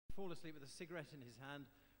fall asleep with a cigarette in his hand.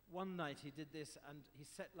 One night he did this, and he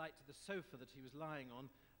set light to the sofa that he was lying on,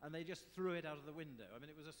 and they just threw it out of the window. I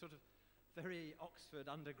mean, it was a sort of very Oxford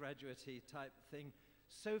undergraduate-y type thing.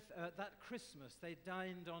 So that Christmas, they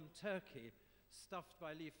dined on turkey, stuffed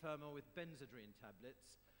by Lee Fermor with benzodrine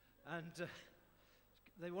tablets, and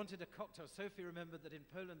they wanted a cocktail. Sophie remembered that in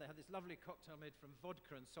Poland they had this lovely cocktail made from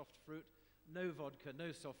vodka and soft fruit. No vodka,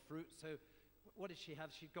 no soft fruit. So what did she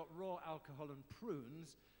have? She got raw alcohol and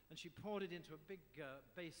prunes, and she poured it into a big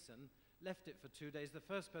basin, left it for 2 days. The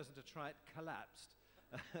first person to try it collapsed.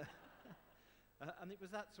 And it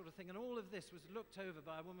was that sort of thing. And all of this was looked over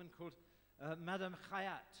by a woman called Madame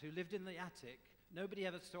Khayat, who lived in the attic. Nobody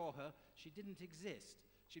ever saw her. She didn't exist.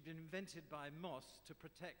 She'd been invented by Moss to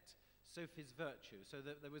protect Sophie's virtue. So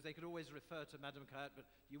that they could always refer to Madame Khayat, but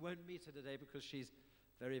you won't meet her today because she's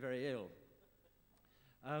very, very ill.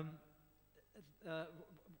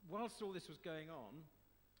 Whilst all this was going on,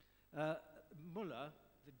 Muller,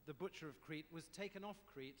 the butcher of Crete, was taken off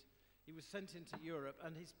Crete. He was sent into Europe,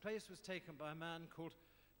 and his place was taken by a man called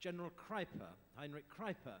General Kreiper, Heinrich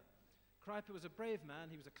Kreiper. Kreiper was a brave man.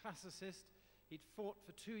 He was a classicist. He'd fought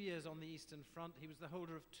for 2 years on the Eastern Front. He was the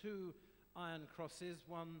holder of 2 Iron Crosses,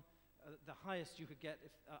 one the highest you could get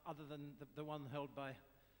other than the one held by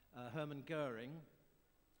Hermann Goering.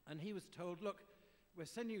 And he was told, look, we're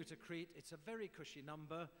sending you to Crete. It's a very cushy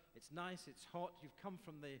number. It's nice. It's hot. You've come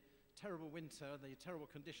from the terrible winter, the terrible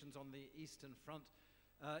conditions on the Eastern Front.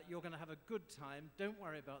 You're going to have a good time. Don't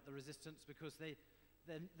worry about the resistance because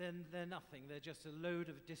they're nothing. They're just a load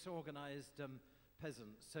of disorganized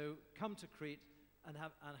peasants. So come to Crete and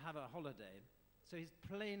have a holiday. So his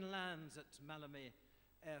plane lands at Malami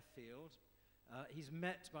airfield. He's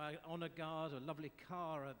met by an honor guard, a lovely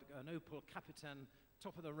car, an Opel Capitan,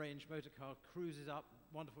 top-of-the-range motor car, cruises up,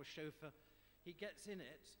 wonderful chauffeur. He gets in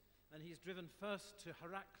it, and he's driven first to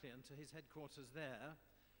Heraklion, to his headquarters there.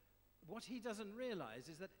 What he doesn't realize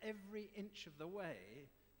is that every inch of the way,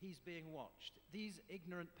 he's being watched. These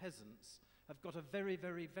ignorant peasants have got a very,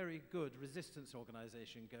 very, very good resistance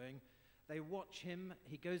organization going. They watch him.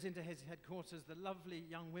 He goes into his headquarters. The lovely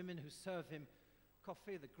young women who serve him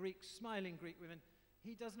coffee, the Greek, smiling Greek women,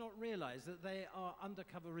 he does not realize that they are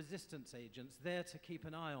undercover resistance agents there to keep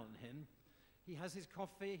an eye on him. He has his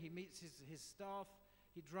coffee. He meets his staff.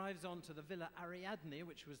 He drives on to the Villa Ariadne,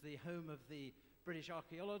 which was the home of the British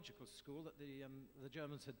Archaeological School that the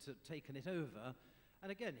Germans had taken it over.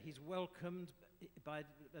 And again, he's welcomed by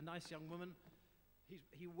a nice young woman.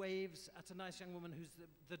 He waves at a nice young woman who's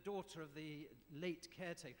the daughter of the late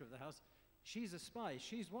caretaker of the house. She's a spy.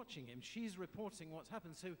 She's watching him. She's reporting what's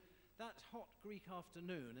happened. So that hot Greek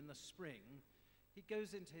afternoon in the spring, he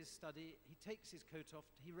goes into his study, he takes his coat off,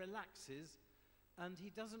 he relaxes, and he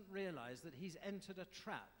doesn't realize that he's entered a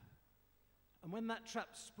trap. And when that trap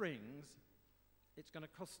springs, it's going to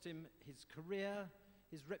cost him his career,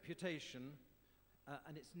 his reputation,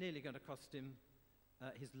 and it's nearly going to cost him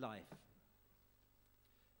his life.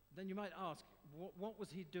 Then you might ask, what was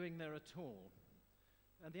he doing there at all?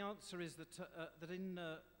 And the answer is that, that in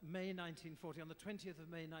May 1940, on the 20th of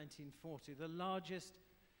May 1940, the largest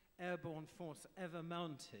airborne force ever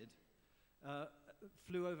mounted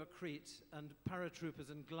flew over Crete, and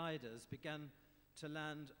paratroopers and gliders began to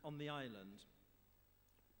land on the island.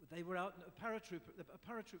 They were out, a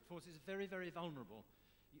paratroop force is very, very vulnerable.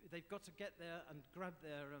 They've got to get there and grab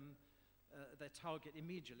their target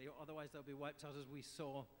immediately, or otherwise they'll be wiped out, as we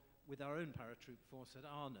saw with our own paratroop force at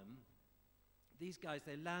Arnhem. These guys,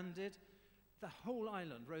 they landed, the whole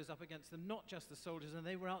island rose up against them, not just the soldiers, and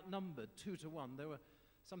they were outnumbered 2 to 1. There were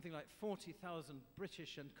something like 40,000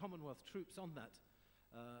 British and Commonwealth troops on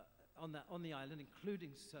the island,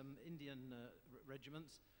 including some Indian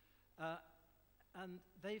regiments. And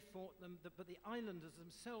they fought them, but the islanders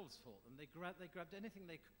themselves fought them. They grabbed anything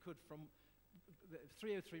they could, from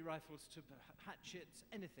 303 rifles to hatchets,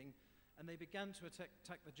 anything, and they began to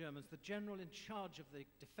attack the Germans. The general in charge of the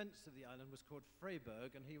defense of the island was called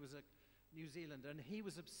Freyberg, and he was a New Zealander, and he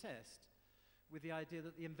was obsessed with the idea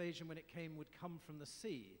that the invasion, when it came, would come from the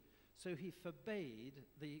sea. So he forbade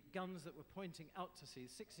the guns that were pointing out to sea,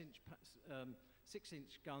 6-inch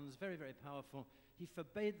guns, very, very powerful. He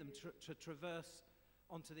forbade them to traverse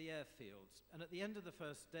onto the airfields. And at the end of the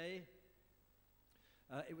first day,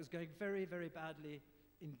 it was going very, very badly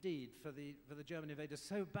indeed for the German invaders,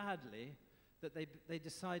 so badly that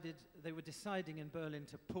they were deciding in Berlin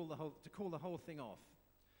to call the whole thing off.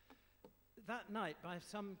 That night, by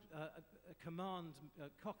some command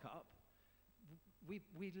cock-up,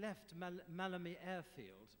 we left Malami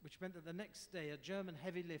airfield, which meant that the next day a German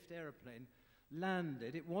heavy-lift aeroplane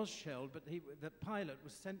landed. It was shelled, but the pilot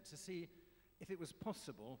was sent to see if it was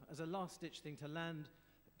possible, as a last-ditch thing, to land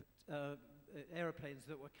aeroplanes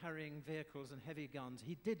that were carrying vehicles and heavy guns.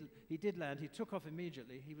 He did land. He took off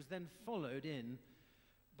immediately. He was then followed in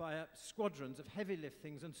by squadrons of heavy lift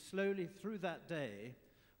things, and slowly through that day,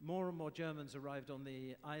 more and more Germans arrived on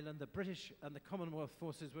the island. The British and the Commonwealth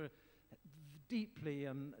forces were deeply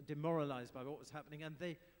demoralized by what was happening, and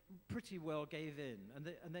they pretty well gave in.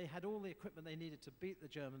 And they had all the equipment they needed to beat the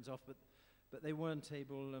Germans off, but they weren't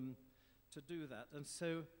able to do that. And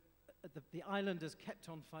so the islanders kept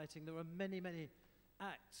on fighting. There were many, many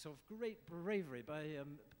acts of great bravery by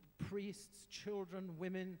priests, children,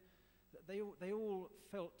 women. They all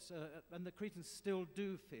felt, and the Cretans still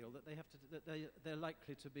do feel, that they're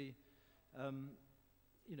likely to be,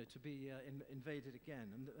 invaded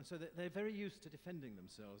again, and so they're very used to defending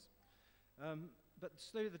themselves. But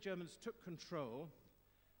slowly the Germans took control,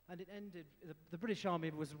 and it ended. The British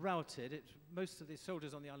army was routed. Most of the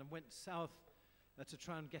soldiers on the island went south to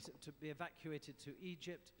try and get it to be evacuated to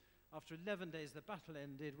Egypt. After 11 days, the battle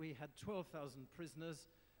ended. We had 12,000 prisoners.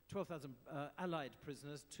 12,000 Allied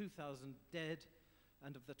prisoners, 2,000 dead,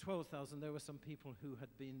 and of the 12,000 there were some people who had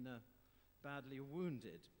been badly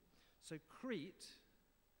wounded. So Crete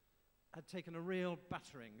had taken a real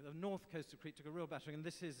battering. The north coast of Crete took a real battering, and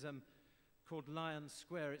this is called Lion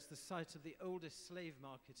Square. It's the site of the oldest slave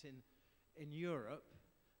market in Europe,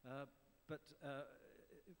 but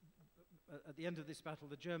at the end of this battle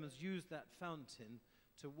the Germans used that fountain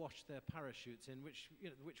to wash their parachutes in,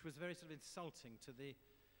 which was very sort of insulting to the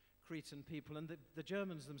Cretan people, and the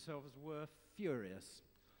Germans themselves were furious.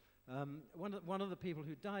 One of the people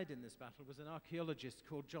who died in this battle was an archaeologist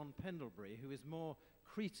called John Pendlebury, who is more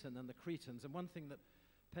Cretan than the Cretans, and one thing that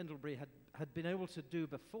Pendlebury had been able to do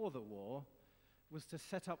before the war was to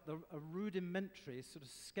set up a rudimentary sort of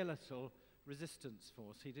skeletal resistance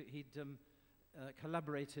force. He'd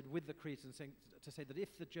collaborated with the Cretans to say that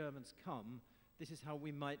if the Germans come, this is how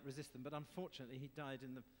we might resist them, but unfortunately he died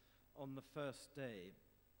on the first day.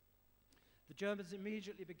 The Germans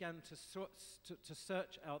immediately began to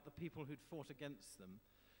search out the people who'd fought against them.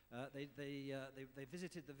 They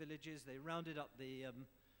visited the villages. They rounded up the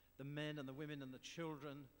men and the women and the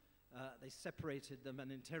children. They separated them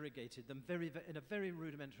and interrogated them in a very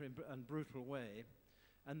rudimentary and brutal way.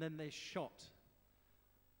 And then they shot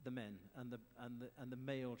the men and the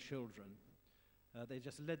male children. They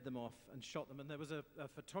just led them off and shot them. And there was a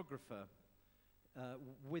photographer,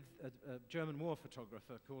 with a German war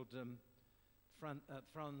photographer called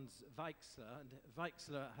Franz Weixler, and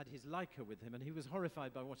Weixler had his Leica with him, and he was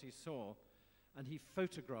horrified by what he saw, and he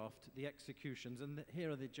photographed the executions. And here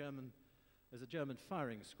are there's a German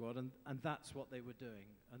firing squad, and that's what they were doing.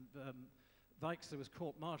 And Weixler was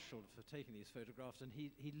court-martialed for taking these photographs, and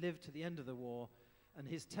he lived to the end of the war, and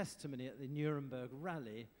his testimony at the Nuremberg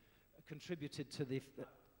rally contributed to the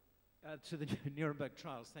Nuremberg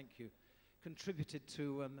trials, thank you, contributed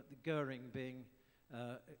to the Goering being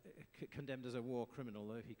condemned as a war criminal,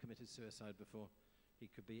 though he committed suicide before he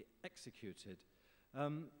could be executed.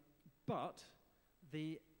 But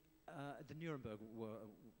the Nuremberg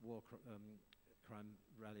war crime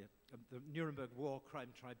rally, the Nuremberg War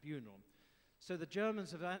Crime Tribunal. So the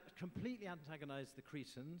Germans have completely antagonized the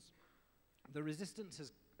Cretans. The resistance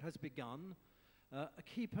has begun. A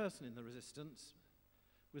key person in the resistance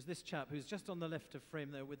was this chap who's just on the left of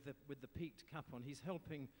frame there with the peaked cap on. He's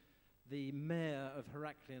helping the mayor of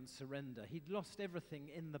Heraklion surrender. He'd lost everything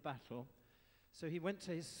in the battle, so he went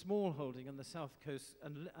to his small holding on the south coast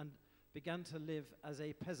and began to live as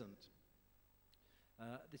a peasant.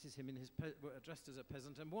 This is him dressed as a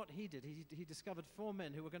peasant, and what he did, he discovered 4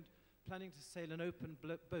 men who were planning to sail an open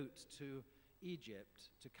boat to Egypt,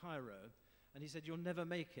 to Cairo, and he said, "You'll never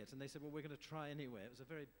make it." And they said, "Well, we're going to try anyway." It was a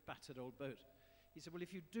very battered old boat. He said, "Well,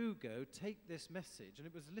 if you do go, take this message," and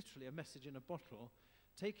it was literally a message in a bottle.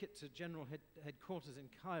 "Take it to general headquarters in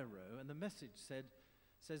Cairo," and the message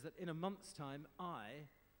says that in a month's time, I,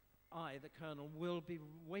 the colonel, will be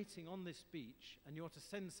waiting on this beach, and you're to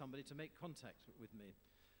send somebody to make contact with me.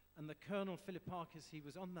 And the Colonel Philippakis, he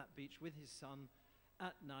was on that beach with his son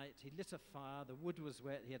at night. He lit a fire. The wood was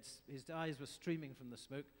wet. His eyes were streaming from the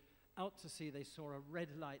smoke. Out to sea, they saw a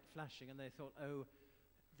red light flashing, and they thought, "Oh,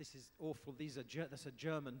 this is awful. That's a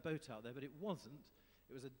German boat out there," but it wasn't.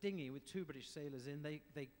 It was a dinghy with 2 British sailors in.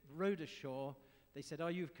 They rowed ashore. They said,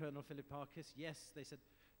 "Are you Colonel Philippakis?" "Yes." They said,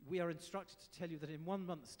 "We are instructed to tell you that in 1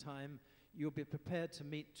 month's time, you'll be prepared to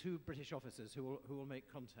meet 2 British officers who will make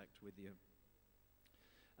contact with you."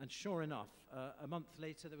 And sure enough, a month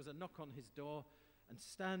later, there was a knock on his door, and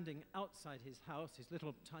standing outside his house, his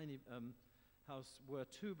little tiny house, were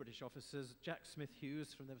 2 British officers, Jack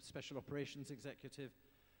Smith-Hughes from the Special Operations Executive,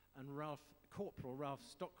 and Corporal Ralph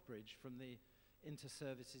Stockbridge from the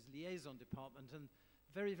Inter-Services Liaison Department. And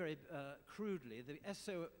very, very crudely, the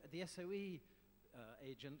SOE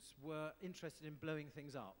agents were interested in blowing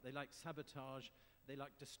things up. They liked sabotage, they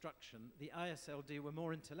liked destruction. The ISLD were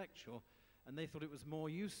more intellectual, and they thought it was more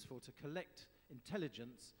useful to collect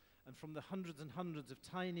intelligence, and from the hundreds and hundreds of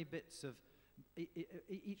tiny bits of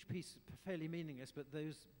each piece fairly meaningless, but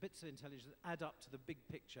those bits of intelligence add up to the big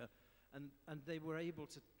picture, and they were able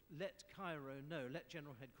to let Cairo know, let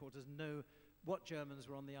General Headquarters know what Germans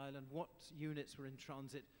were on the island, what units were in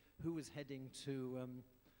transit, who was heading to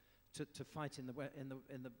fight in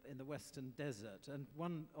the Western Desert. And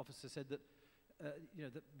one officer said that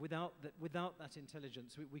that without that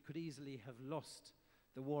intelligence, we could easily have lost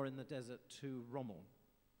the war in the desert to Rommel.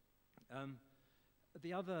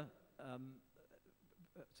 The other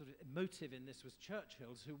sort of motive in this was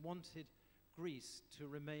Churchill's, who wanted Greece to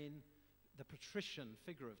remain the patrician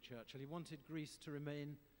figure of Churchill. He wanted Greece to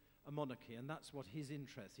remain a monarchy, and that's what his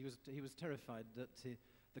interest. He was terrified that the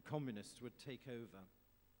communists would take over.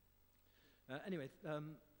 Anyway,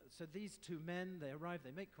 so these two men, they arrive,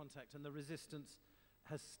 they make contact, and the resistance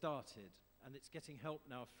has started, and it's getting help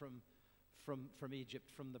now from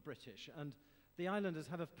Egypt, from the British. And the islanders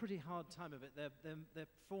have a pretty hard time of it. They're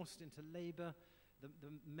forced into labor.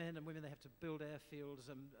 The men and women, they have to build airfields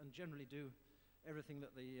and generally do everything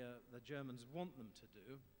that the Germans want them to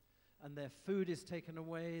do. And their food is taken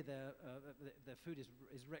away, their food is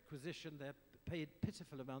requisitioned, they're paid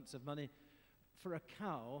pitiful amounts of money. For a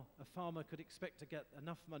cow, a farmer could expect to get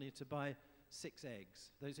enough money to buy 6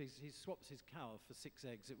 eggs. He swaps his cow for 6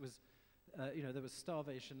 eggs. It was, there was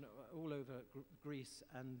starvation all over Greece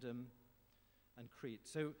and Crete.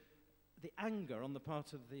 So the anger on the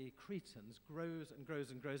part of the Cretans grows and grows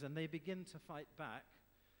and grows, and they begin to fight back.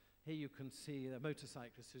 Here you can see a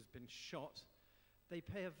motorcyclist who's been shot. They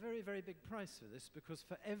pay a very, very big price for this, because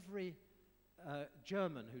for every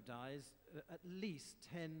German who dies, at least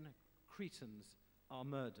 10 Cretans are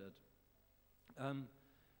murdered. I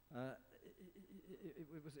think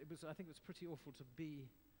it was pretty awful to be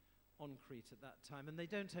on Crete at that time. And they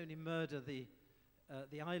don't only murder the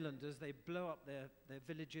islanders, they blow up their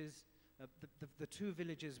villages. The 2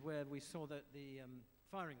 villages where we saw the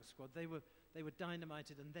firing squad, they were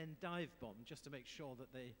dynamited and then dive bombed just to make sure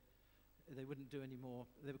that they wouldn't do any more.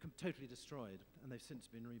 They were totally destroyed, and they've since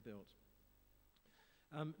been rebuilt.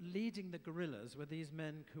 Leading the guerrillas were these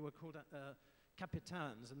men who were called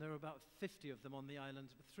capitans, and there were about 50 of them on the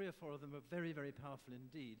island. 3 or 4 of them were very, very powerful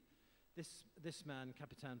indeed. This man,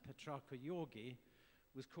 Capitan Petrarca Yorgi,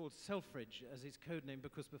 was called Selfridge as his code name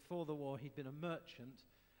because before the war he'd been a merchant,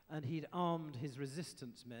 and he'd armed his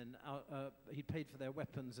resistance men. He'd paid for their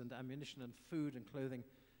weapons and ammunition and food and clothing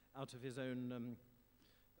out of his own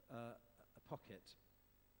pocket.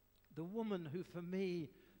 The woman who, for me,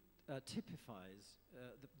 typifies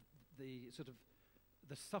the sort of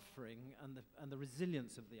the suffering and the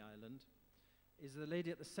resilience of the island is the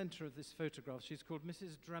lady at the center of this photograph. She's called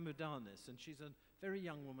Mrs. Dramudanis, and she's a very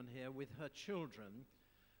young woman here with her children.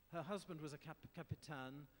 Her husband was a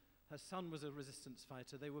capitan. Her son was a resistance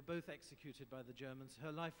fighter. They were both executed by the Germans.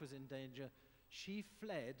 Her life was in danger. She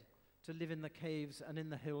fled to live in the caves and in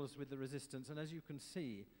the hills with the resistance. And as you can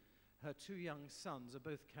see, her 2 young sons are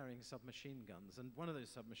both carrying submachine guns. And one of those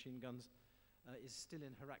submachine guns is still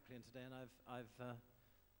in Heraklion today, and I've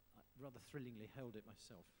rather thrillingly held it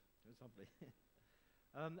myself. It was lovely.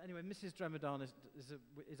 Anyway, Mrs. Dramudanis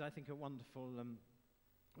is I think, a wonderful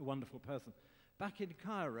person. Back in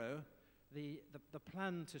Cairo, the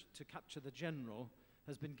plan to capture the general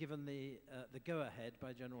has been given the go-ahead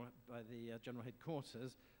by the General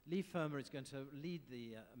Headquarters. Lee Firmer is going to lead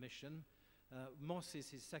the mission. Moss is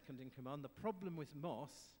his second in command. The problem with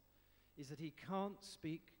Moss is that he can't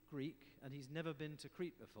speak Greek, and he's never been to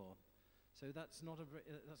Crete before. So that's not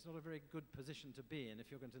a very good position to be in if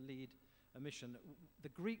you're going to lead a mission. The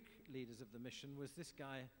Greek leaders of the mission was this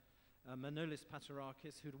guy, Manolis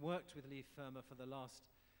Paterakis, who'd worked with Lee Firmer for the last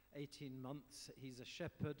 18 months. He's a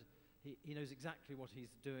shepherd. He knows exactly what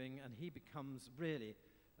he's doing, and he becomes really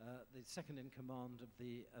the second in command of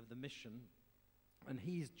the mission. And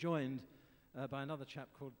he's joined by another chap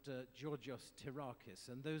called Georgios Tirakis,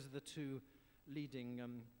 and those are the 2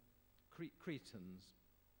 leading Cretans.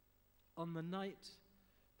 On the night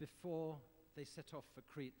before they set off for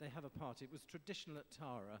Crete, they have a party. It was traditional at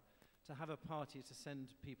Tara to have a party to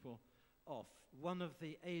send people off. One of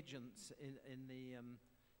the agents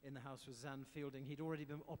in the house was Zan Fielding. He'd already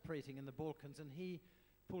been operating in the Balkans, and he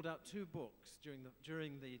pulled out 2 books during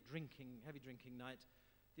the heavy drinking night,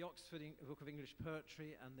 the Oxford Book of English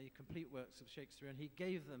Poetry and the complete works of Shakespeare, and he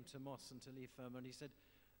gave them to Moss and to Lee Firmer, and he said,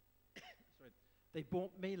 They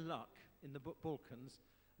brought me luck in the Balkans.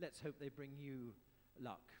 Let's hope they bring you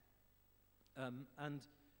luck.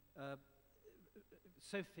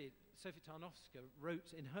 Sophie Tarnowska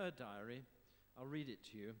wrote in her diary, I'll read it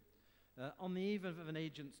to you, on the eve of an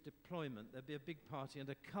agent's deployment, there'd be a big party and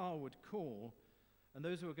a car would call, and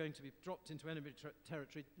those who were going to be dropped into enemy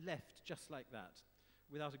territory left just like that,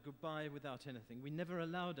 without a goodbye, without anything. We never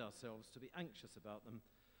allowed ourselves to be anxious about them.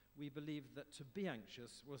 We believed that to be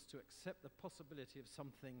anxious was to accept the possibility of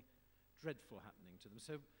something dreadful happening to them.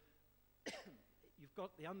 So you've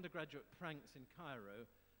got the undergraduate pranks in Cairo,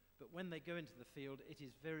 but when they go into the field, it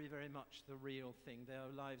is very, very much the real thing. Their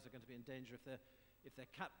lives are going to be in danger. If they're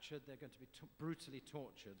captured, they're going to be brutally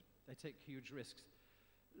tortured. They take huge risks.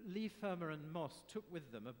 Lee Firma and Moss took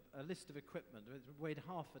with them a list of equipment. It weighed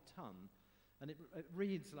half a ton, and it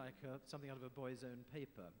reads like something out of a boy's own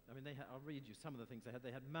paper. I mean, I'll read you some of the things they had.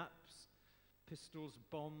 They had maps, pistols,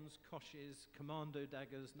 bombs, koshes, commando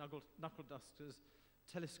daggers, knuckle dusters,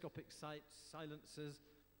 telescopic sights, silencers,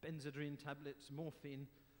 benzodrine tablets, morphine,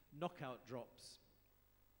 knockout drops,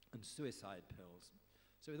 and suicide pills.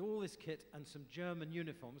 So with all this kit and some German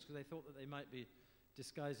uniforms, because they thought that they might be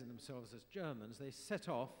disguising themselves as Germans, they set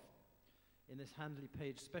off in this handily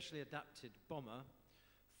paged, specially adapted bomber,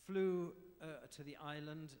 flew to the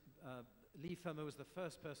island. Lee Firma was the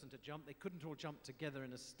first person to jump. They couldn't all jump together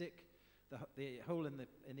in a stick. The hole in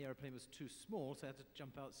the airplane was too small, so they had to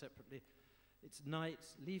jump out separately. It's night.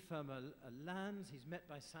 Lee Firma lands. He's met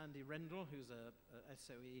by Sandy Rendell, who's a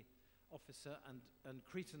SOE officer, and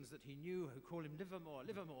Cretans that he knew who call him Livermore,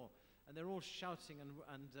 Livermore, and they're all shouting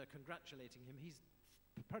and congratulating him.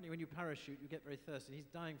 Apparently when you parachute, you get very thirsty. He's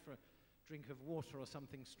dying for a drink of water or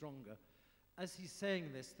something stronger. As he's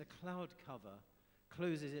saying this, the cloud cover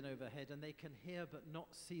closes in overhead, and they can hear but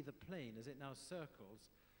not see the plane as it now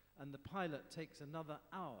circles. And the pilot takes another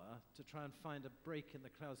hour to try and find a break in the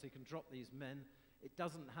clouds so he can drop these men. It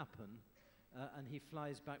doesn't happen, and he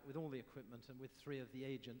flies back with all the equipment and with 3 of the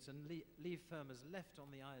agents. And Lee Firma's left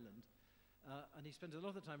on the island, and he spends a lot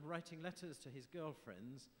of the time writing letters to his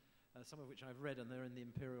girlfriends, some of which I've read, and they're in the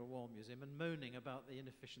Imperial War Museum, and moaning about the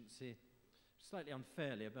inefficiency, slightly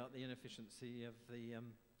unfairly, about the inefficiency of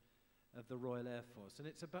the Royal Air Force. And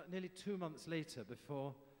it's about nearly 2 months later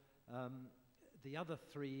before the other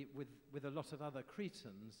 3, with a lot of other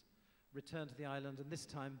Cretans, return to the island, and this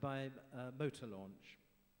time by motor launch.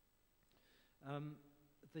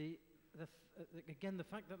 Again, the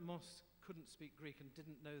fact that Moss couldn't speak Greek and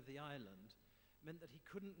didn't know the island meant that he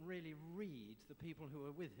couldn't really read the people who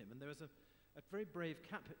were with him. And there was a very brave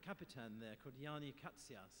capitan there called Yanni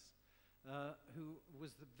Katsias, who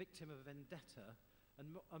was the victim of a vendetta,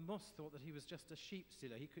 and Moss thought that he was just a sheep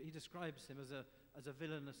stealer. He describes him as a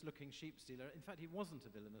villainous-looking sheep stealer. In fact, he wasn't a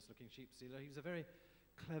villainous-looking sheep stealer. He was a very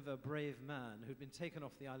clever, brave man who'd been taken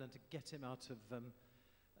off the island to get him out of the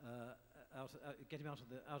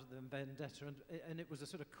vendetta, and it was a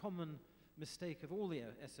sort of common mistake of all the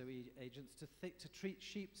SOE agents to treat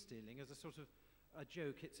sheep stealing as a sort of a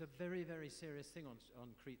joke. It's a very, very serious thing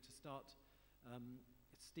on Crete to start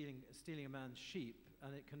stealing a man's sheep,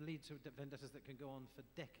 and it can lead to vendettas that can go on for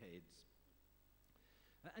decades.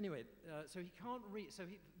 Anyway, so he can't read. So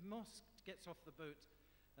Moss gets off the boat.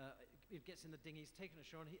 It gets in the dinghy. He's taken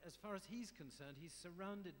ashore, and as far as he's concerned, he's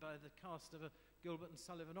surrounded by the cast of a Gilbert and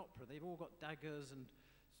Sullivan opera. They've all got daggers and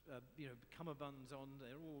cummerbunds on.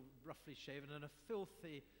 They're all roughly shaven, and a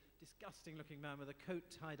filthy, disgusting-looking man with a coat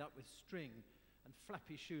tied up with string and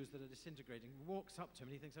flappy shoes that are disintegrating walks up to him,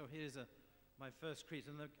 and he thinks, "Oh, here's my first Crete."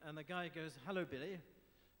 And the guy goes, "Hello, Billy.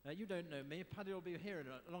 You don't know me. Paddy will be here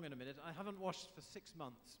along in a minute. I haven't washed for 6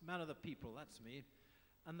 months. Man of the people, that's me."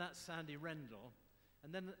 And that's Sandy Rendell.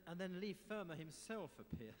 And then Lee Firma himself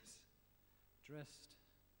appears, dressed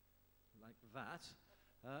like that.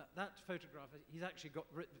 That photograph, he's actually got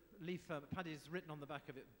Lee Firma. Paddy's written on the back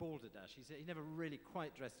of it, balderdash. He never really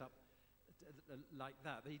quite dressed up like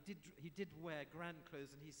that, but he did wear grand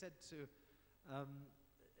clothes. And he said to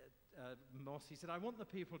Moss, he said, "I want the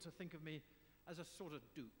people to think of me as a sort of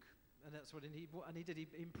duke," and that's what he did. He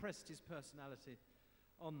impressed his personality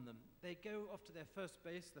on them. They go off to their first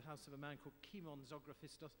base, the house of a man called Kimon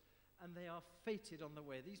Zografistos, and they are fated on the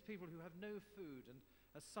way. These people who have no food and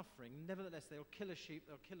are suffering, nevertheless, they'll kill a sheep,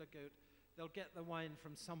 they'll kill a goat, they'll get the wine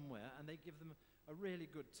from somewhere, and they give them a really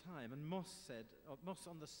good time. And Moss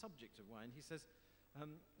on the subject of wine, he says,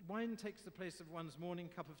 "Wine takes the place of one's morning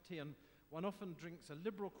cup of tea, and one often drinks a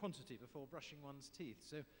liberal quantity before brushing one's teeth."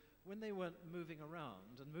 So when they weren't moving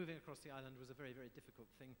around, and moving across the island was a very, very difficult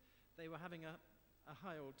thing, they were having a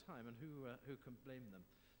high old time, and who can blame them?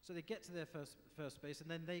 So they get to their first base, and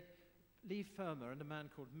then Lee Firmer and a man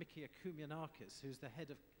called Mickey Akoumianakis, who's the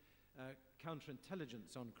head of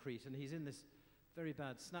counterintelligence on Crete, and he's in this very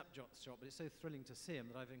bad snapshot shot, but it's so thrilling to see him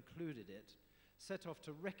that I've included it, set off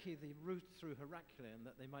to recce the route through Heracleion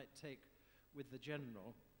that they might take with the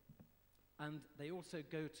general. And they also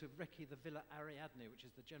go to recce the Villa Ariadne, which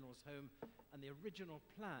is the general's home. And the original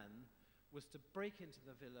plan was to break into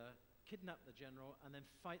the villa, kidnap the general, and then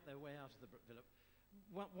fight their way out of the villa.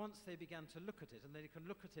 Once they began to look at it, and they can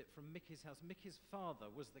look at it from Mickey's house. Mickey's father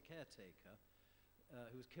was the caretaker,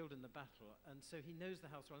 who was killed in the battle, and so he knows the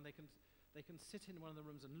house well, and they can sit in one of the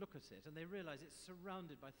rooms and look at it, and they realize it's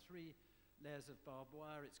surrounded by 3 layers of barbed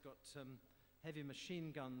wire. It's got heavy machine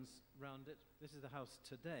guns round it. This is the house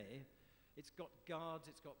today. It's got guards,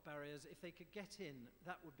 it's got barriers. If they could get in,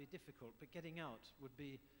 that would be difficult, but getting out would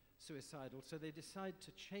be suicidal. So they decide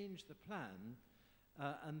to change the plan,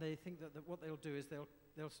 and they think that what they'll do is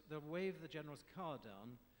they'll wave the general's car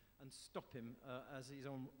down and stop him as he's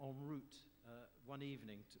en route one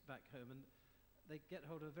evening back home. And they get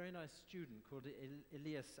hold of a very nice student called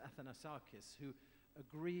Elias Athanasakis, who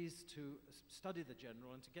agrees to study the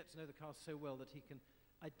general and to get to know the car so well that he can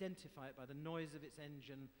identify it by the noise of its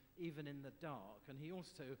engine, even in the dark. And he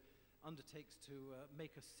also undertakes to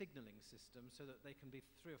make a signaling system so that they can be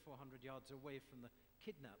 300 or 400 yards away from the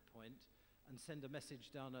kidnap point and send a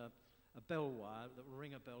message down a bell wire that will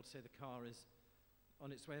ring a bell to say the car is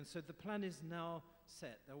on its way. And so the plan is now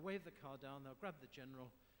set. They'll wave the car down, they'll grab the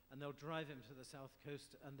general, and they'll drive him to the south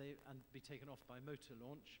coast and be taken off by motor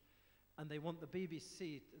launch. And they want the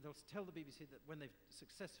BBC, they'll tell the BBC that when they've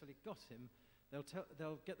successfully got him,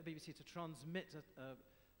 they'll get the BBC to transmit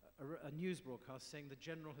a news broadcast saying the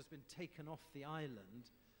general has been taken off the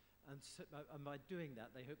island, and by doing that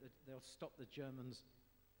they hope that they'll stop the Germans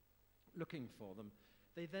looking for them.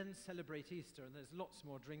 They then celebrate Easter, and there's lots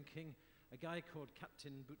more drinking. A guy called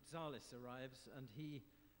Captain Boutzalis arrives, and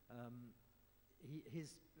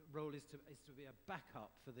his role is to be a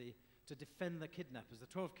backup to defend the kidnappers. The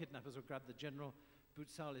 12 kidnappers will grab the general.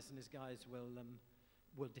 Boutzalis and his guys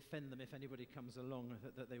will defend them if anybody comes along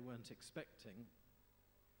that they weren't expecting.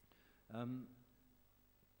 Oh,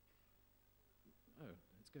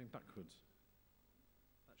 it's going backwards.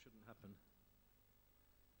 That shouldn't happen.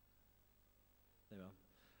 There we are.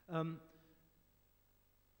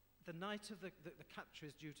 The night of the capture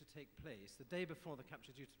is due to take place. The day before the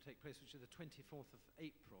capture is due to take place, which is the 24th of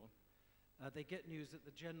April, they get news that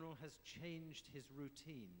the general has changed his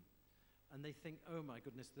routine. And they think, oh my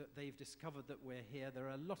goodness, that they've discovered that we're here. There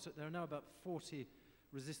are now about 40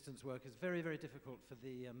 resistance workers. Very, very difficult for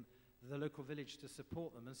the local village to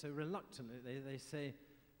support them. And so reluctantly, they say,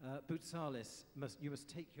 Boutzalis, you must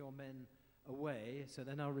take your men away. So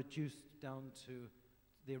they're now reduced down to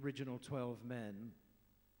the original 12 men.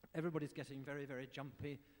 Everybody's getting very, very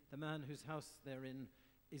jumpy. The man whose house they're in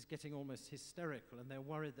is getting almost hysterical, and they're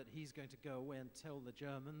worried that he's going to go away and tell the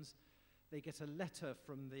Germans. They get a letter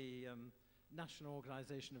from the National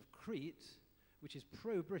Organization of Crete, which is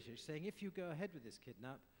pro-British, saying, if you go ahead with this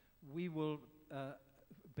kidnap, we will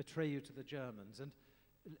betray you to the Germans. And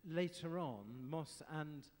later on, Moss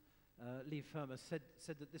and Lee Firmer said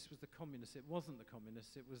that this was the communists. It wasn't the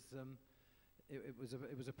communists. It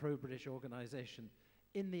was a pro-British organization.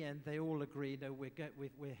 In the end, they all agree, no,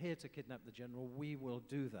 we're here to kidnap the general. We will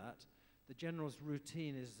do that. The general's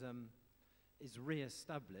routine is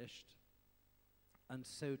re-established. And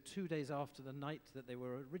so 2 days after the night that they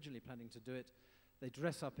were originally planning to do it, they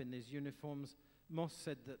dress up in these uniforms. Moss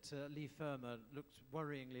said that Lee Firmer looked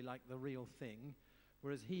worryingly like the real thing,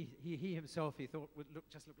 whereas he himself, he thought,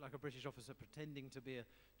 just looked like a British officer pretending to be a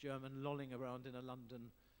German, lolling around in a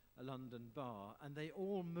London bar. And they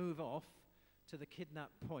all move off to the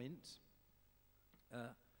kidnap point,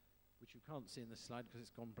 which you can't see in this slide because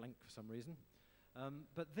it's gone blank for some reason.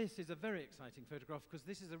 But this is a very exciting photograph because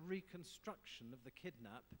this is a reconstruction of the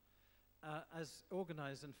kidnap as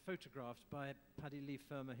organized and photographed by Paddy Lee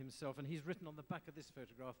Firmer himself. And he's written on the back of this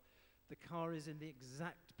photograph, the car is in the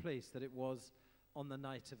exact place that it was on the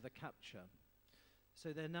night of the capture.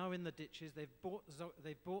 So they're now in the ditches. They've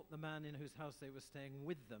brought the man in whose house they were staying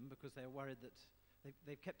with them because they're worried that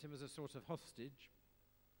they've kept him as a sort of hostage.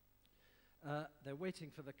 They're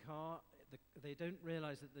waiting for the car. They don't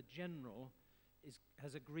realize that the general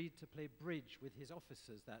has agreed to play bridge with his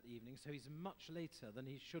officers that evening, so he's much later than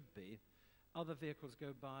he should be. Other vehicles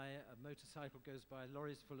go by, a motorcycle goes by,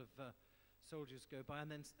 lorries full of soldiers go by,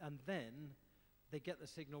 and then they get the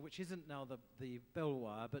signal, which isn't now the bell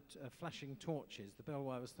wire, but flashing torches. The bell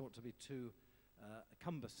wire was thought to be too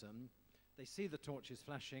cumbersome. They see the torches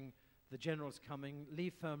flashing. The general's coming. Lee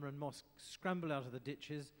Firmer and Moss scramble out of the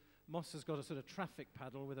ditches. Moss has got a sort of traffic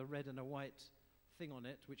paddle with a red and a white thing on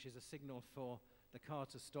it, which is a signal for the car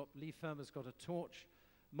to stop. Lee Firma's got a torch.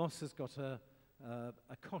 Moss has got a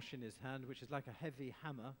kosh in his hand, which is like a heavy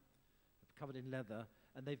hammer covered in leather,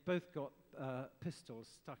 and they've both got pistols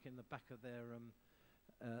stuck in the back of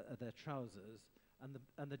their trousers.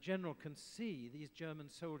 And the general can see these German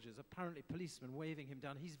soldiers, apparently policemen, waving him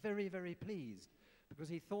down. He's very, very pleased, because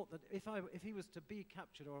he thought that if he was to be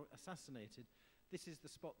captured or assassinated, this is the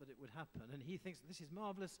spot that it would happen. And he thinks, this is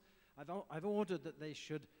marvelous. I've ordered that they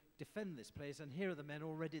should defend this place, and here are the men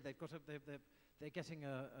already. They're getting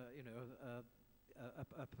a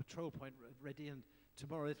patrol point ready, and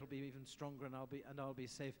tomorrow it'll be even stronger, and I'll be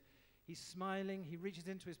safe. He's smiling. He reaches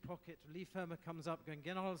into his pocket. Lee Firma comes up, going,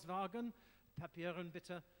 Generalswagen,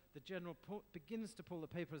 Papierenbitte. The general begins to pull the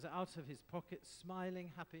papers out of his pocket,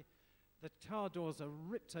 smiling, happy. The car doors are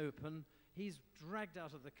ripped open. He's dragged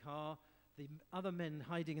out of the car. The other men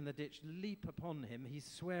hiding in the ditch leap upon him. He's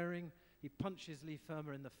swearing. He punches Lee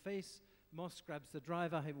Firma in the face. Moss grabs the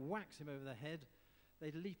driver. He whacks him over the head.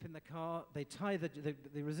 They leap in the car. They tie the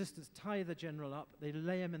resistance tie the general up. They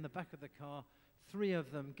lay him in the back of the car. 3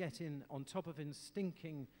 of them get in on top of him,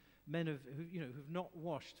 stinking men who've not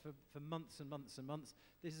washed for months and months and months.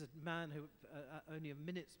 This is a man who only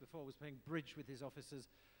minutes before was playing bridge with his officers,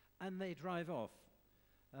 and they drive off,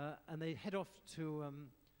 and they head off to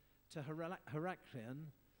Heraklion,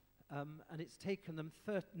 and it's taken them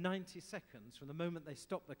 90 seconds from the moment they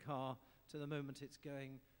stop the car to the moment it's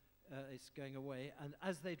going away. And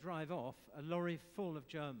as they drive off, a lorry full of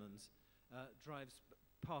Germans drives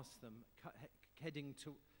past them, heading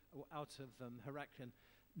out of Heraklion.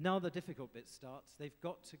 Now the difficult bit starts. They've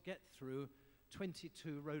got to get through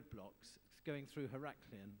 22 roadblocks going through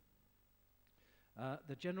Heraklion.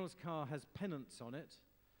 The general's car has pennants on it,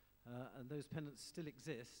 and those pennants still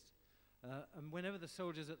exist. And whenever the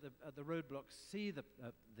soldiers at the roadblocks see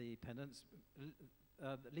the pennants,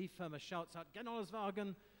 Lee Firma shouts out,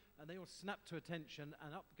 Generalswagen, and they all snap to attention,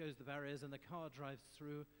 and up goes the barriers, and the car drives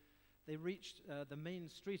through. They reach the main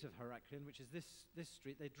street of Heraklion, which is this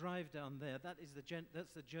street. They drive down there. That's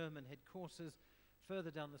the German headquarters.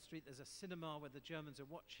 Further down the street, there's a cinema where the Germans are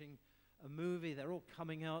watching a movie. They're all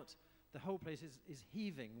coming out. The whole place is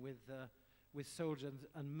heaving with soldiers.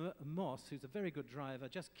 And Moss, who's a very good driver,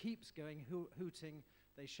 just keeps going, hooting.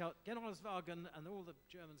 They shout, Generalswagen, and all the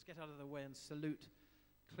Germans get out of the way and salute,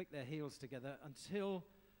 click their heels together, until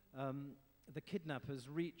the kidnappers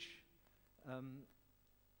reach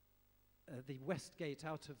the west gate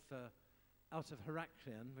out of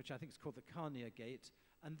Heraklion, which I think is called the Carnier Gate.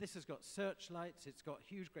 And this has got searchlights. It's got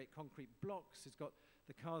huge, great concrete blocks.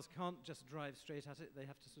 The cars can't just drive straight at it. They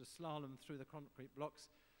have to sort of slalom through the concrete blocks.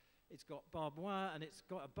 It's got barbed wire, and it's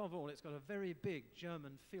got, above all, it's got a very big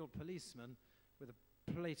German field policeman with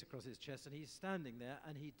a plate across his chest, and he's standing there,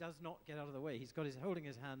 and he does not get out of the way. He's holding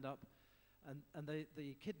his hand up, and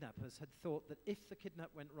the kidnappers had thought that if the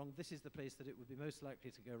kidnap went wrong, this is the place that it would be most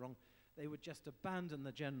likely to go wrong. They would just abandon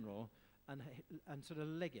the general and sort of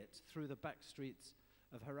leg it through the back streets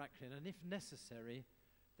of Heraklion, and if necessary,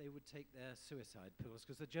 they would take their suicide pills,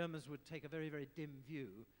 because the Germans would take a very, very dim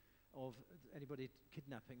view of anybody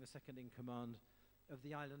kidnapping the second in command of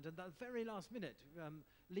the island. And at the very last minute,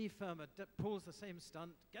 Lee Firma pulls the same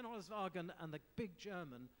stunt, Generalswagen, and the big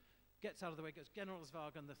German gets out of the way, goes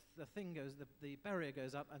Generalswagen, the barrier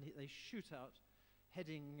goes up, and they shoot out,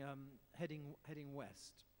 heading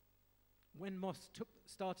west. When Moss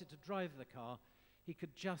started to drive the car, he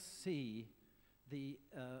could just see the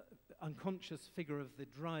unconscious figure of the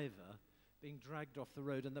driver being dragged off the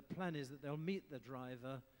road, and the plan is that they'll meet the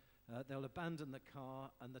driver, they'll abandon the car,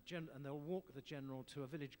 and they'll walk the general to a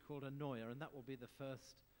village called Anoia, and that will be the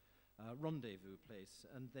first rendezvous place.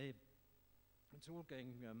 And it's all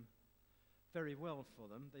going very well for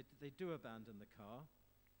them. They do abandon the car,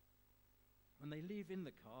 and they leave in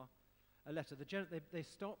the car a letter. They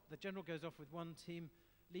stop. The general goes off with one team.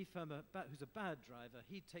 Lee Firma, who's a bad driver,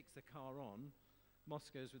 he takes the car on.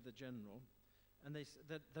 Moss goes with the general. And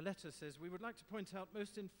the letter says, "We would like to point out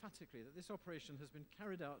most emphatically that this operation has been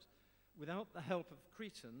carried out without the help of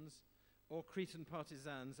Cretans or Cretan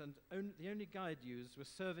partisans, and the only guide used was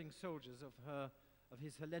serving soldiers of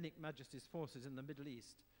His Hellenic Majesty's forces in the Middle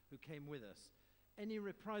East who came with us. Any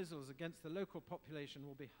reprisals against the local population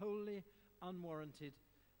will be wholly unwarranted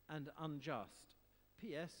and unjust.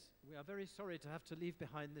 P.S. We are very sorry to have to leave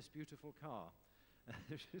behind this beautiful car."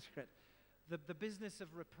 The business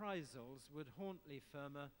of reprisals would haunt Lee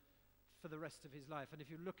Firma for the rest of his life. And if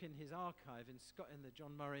you look in his archive in the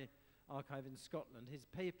John Murray archive in Scotland, his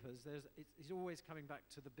papers, he's always coming back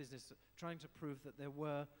to the business, trying to prove that there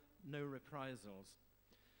were no reprisals.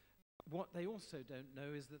 What they also don't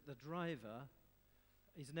know is that the driver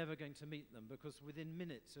is never going to meet them, because within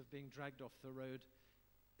minutes of being dragged off the road,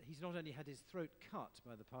 he's not only had his throat cut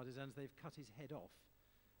by the partisans, they've cut his head off.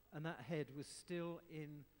 And that head was still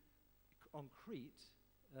on Crete,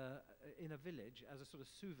 in a village, as a sort of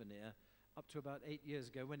souvenir, up to about 8 years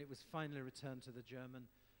ago, when it was finally returned to the German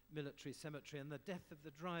military cemetery. And the death of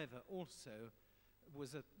the driver also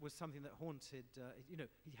was something that haunted,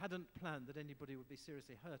 he hadn't planned that anybody would be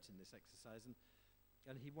seriously hurt in this exercise,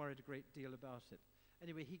 and he worried a great deal about it.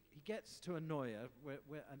 Anyway, he gets to Anoia,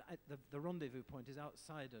 and the rendezvous point is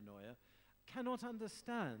outside Anoia, cannot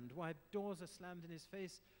understand why doors are slammed in his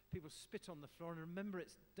face, people spit on the floor, and remember,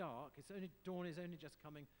 it's dark, dawn is only just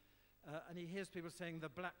coming, and he hears people saying, the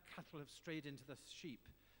black cattle have strayed into the sheep,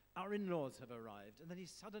 our in-laws have arrived, and then he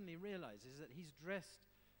suddenly realizes that he's dressed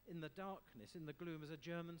in the darkness, in the gloom, as a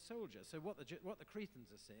German soldier. So what the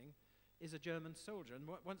Cretans are seeing is a German soldier, and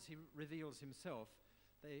once he reveals himself,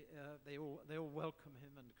 they all welcome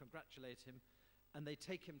him and congratulate him, and they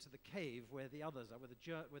take him to the cave where the others are, where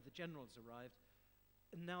the generals arrived.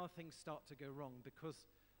 And now things start to go wrong, because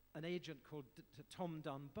an agent called Tom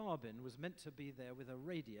Dunbarbin was meant to be there with a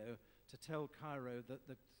radio to tell Cairo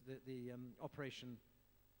that the operation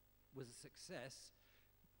was a success.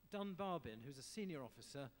 Dunbarbin, who's a senior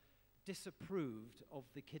officer, disapproved of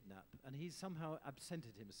the kidnap, and he somehow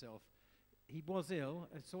absented himself. He was ill.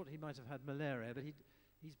 I thought he might have had malaria, but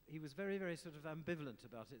he was very, very sort of ambivalent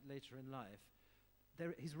about it later in life.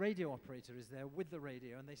 His radio operator is there with the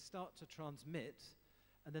radio, and they start to transmit,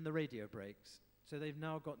 and then the radio breaks. So they've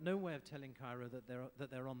now got no way of telling Cairo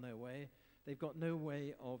that they're on their way. They've got no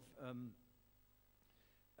way of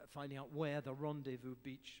finding out where the rendezvous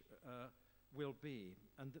beach will be.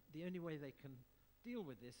 And the only way they can deal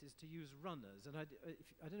with this is to use runners. And I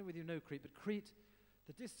don't know whether you know Crete, but Crete,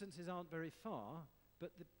 the distances aren't very far,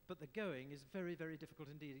 but the going is very, very difficult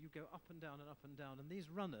indeed. You go up and down and up and down. And these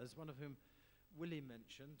runners, one of whom Willie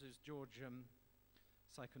mentioned, is George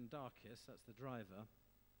Psychondakis, that's the driver.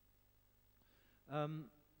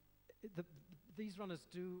 These runners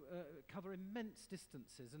do cover immense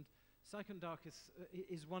distances, and Psychondakis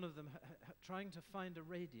is one of them, trying to find a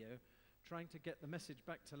radio, trying to get the message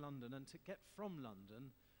back to London, and to get from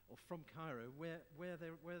London or from Cairo where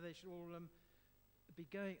they should all be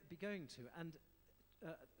going to. And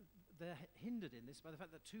they're hindered in this by the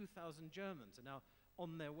fact that 2,000 Germans are now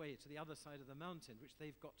on their way to the other side of the mountain, which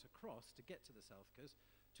they've got to cross to get to the south coast.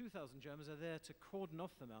 2,000 Germans are there to cordon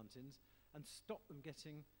off the mountains and stop them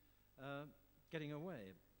getting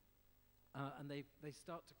away. And they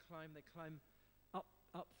start to climb. They climb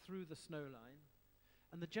up through the snow line.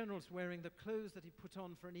 And the general's wearing the clothes that he put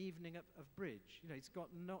on for an evening of bridge. You know, he's got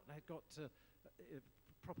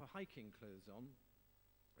proper hiking clothes on.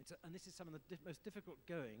 And this is some of the most difficult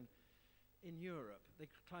going in Europe. They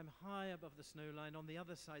climb high above the snow line. On the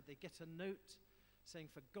other side, they get a note saying,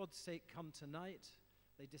 "For God's sake, come tonight."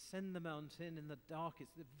 They descend the mountain in the dark.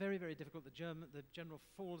 It's very, very difficult. The general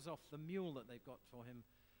falls off the mule that they've got for him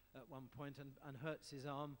at one point and hurts his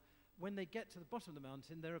arm. When they get to the bottom of the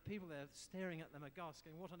mountain, there are people there staring at them aghast,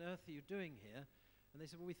 going, "What on earth are you doing here?" And they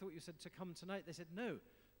said, "Well, we thought you said to come tonight." They said, "No,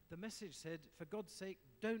 the message said, for God's sake,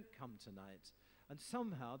 don't come tonight." And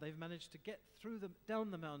somehow they've managed to get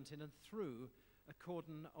down the mountain and through a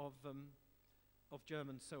cordon of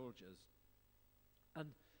German soldiers.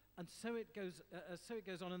 And so it goes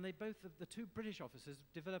on, and the two British officers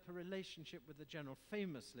develop a relationship with the general.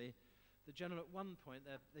 Famously, the general at one point,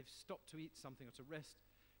 they've stopped to eat something or to rest.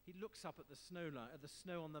 He looks up at the snow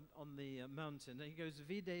on the mountain, and he goes,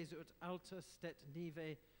 "Vides ut alta stet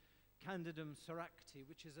nive candidum soracti,"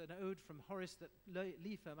 which is an ode from Horace that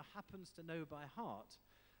Leafermer happens to know by heart,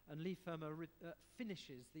 and Leafermer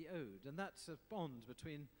finishes the ode, and that's a bond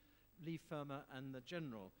between Leafermer and the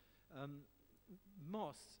general.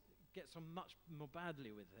 Moss gets on much more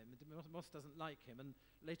badly with him. Moss doesn't like him, and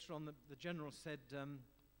later on the general said,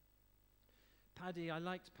 "Paddy, I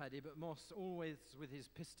liked Paddy, but Moss always with his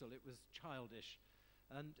pistol, it was childish."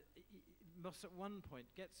 And Moss at one point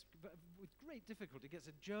with great difficulty, gets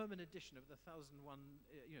a German edition of the 1001,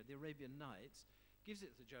 the Arabian Nights, gives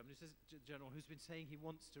it to the general, who's been saying he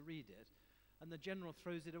wants to read it, and the general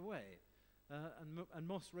throws it away. And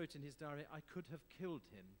Moss wrote in his diary, "I could have killed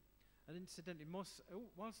him." And incidentally,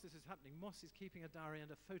 whilst this is happening, Moss is keeping a diary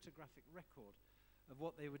and a photographic record of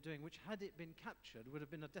what they were doing, which, had it been captured, would have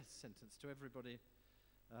been a death sentence to everybody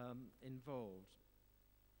involved.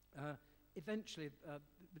 Eventually,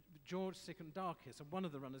 George Psychondakis, one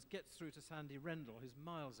of the runners, gets through to Sandy Rendell, who's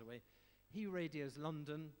miles away. He radios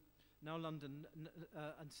London,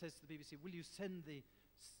 and says to the BBC, "Will you send the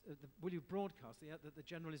will you broadcast that the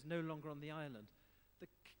general is no longer on the island?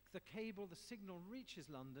 The cable, the signal reaches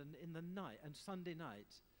London in the night, and Sunday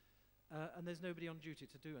night, and there's nobody on duty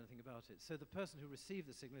to do anything about it. So the person who received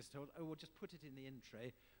the signal is told, oh, well, just put it in the in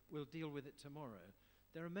tray, we'll deal with it tomorrow.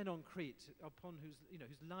 There are men on Crete upon whose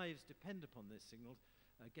lives depend upon this signal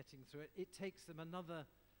getting through it. It takes them another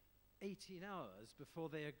 18 hours before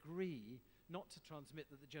they agree not to transmit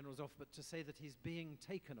that the general's off, but to say that he's being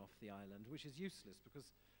taken off the island, which is useless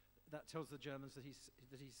because that tells the Germans that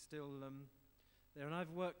he's still there. And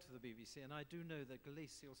I've worked for the BBC, and I do know the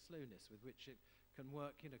glacial slowness with which it can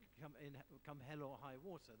work. Come hell or high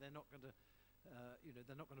water, they're not going to,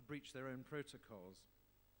 they're not going to breach their own protocols.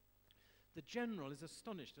 The general is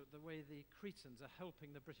astonished at the way the Cretans are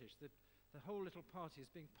helping the British. The whole little party is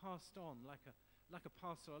being passed on like a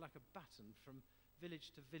parcel, like a baton from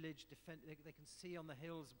village to village. They can see on the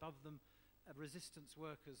hills above them resistance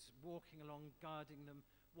workers walking along, guarding them,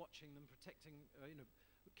 watching them, protecting,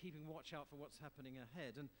 keeping watch out for what's happening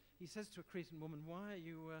ahead. And he says to a Cretan woman, why are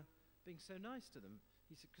you being so nice to them?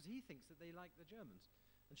 He said, because he thinks that they like the Germans.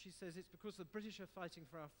 And she says, it's because the British are fighting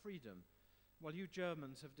for our freedom, while you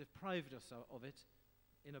Germans have deprived us of it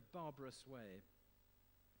in a barbarous way.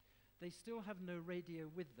 They still have no radio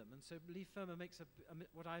with them, and so Lee Firmer makes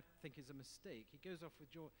what I think is a mistake. He goes off with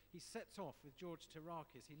he sets off with George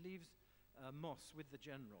Tirakis. He leaves Moss with the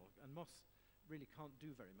general, and Moss really can't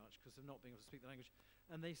do very much because of not being able to speak the language.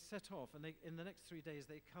 And they set off, and in the next 3 days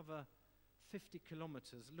they cover 50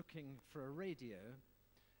 kilometers looking for a radio,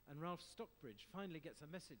 and Ralph Stockbridge finally gets a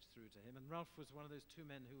message through to him, and Ralph was one of those two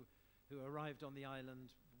men who arrived on the island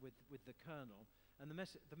with the colonel. And the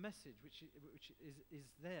message, which is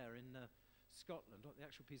there in Scotland, what the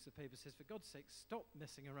actual piece of paper says, for God's sake, stop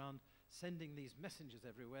messing around sending these messengers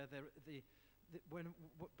everywhere.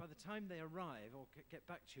 By the time they arrive or get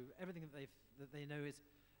back to you, everything that they know is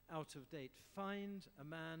out of date. Find a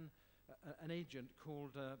man, an agent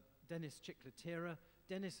called Dennis Chiclatera.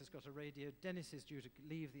 Dennis has got a radio. Dennis is due to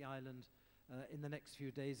leave the island in the next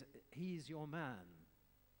few days. He's your man.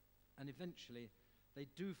 And eventually they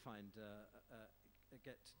do find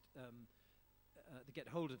get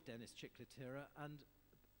hold of Dennis Chiclatera, and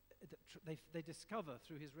they discover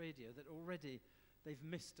through his radio that already they've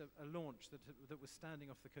missed a launch that was standing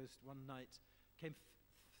off the coast one night, came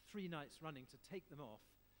 3 nights running to take them off,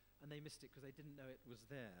 and they missed it because they didn't know it was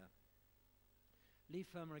there. Lee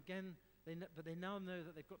Firmer again, but they now know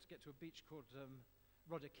that they've got to get to a beach called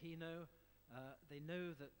Rodakino. They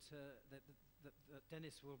know that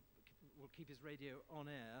Dennis will keep his radio on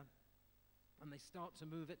air, and they start to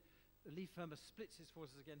move it. Lee Firmer splits his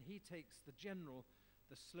forces again. He takes the general,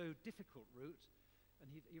 the slow, difficult route, and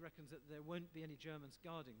he reckons that there won't be any Germans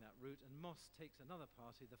guarding that route, and Moss takes another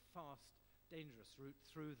party, the fast, dangerous route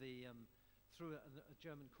through a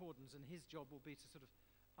German cordons, and his job will be to sort of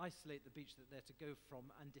isolate the beach that they're to go from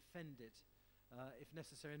and defend it if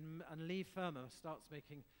necessary. And Lee Firmer starts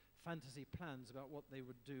making fantasy plans about what they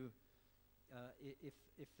would do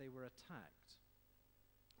if they were attacked.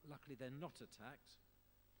 Luckily, they're not attacked.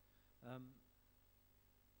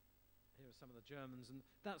 Here are some of the Germans, and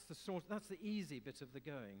that's the easy bit of the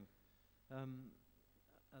going. And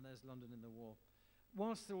there's London in the war.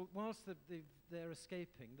 Whilst they're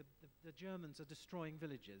escaping, the Germans are destroying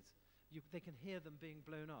villages. They can hear them being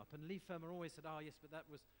blown up. And Lee Firmer always said, yes, but that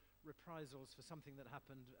was reprisals for something that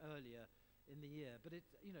happened earlier in the year. But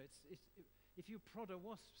if you prod a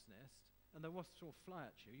wasp's nest, and the wasps will fly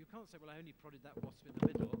at you, you can't say, well, I only prodded that wasp in the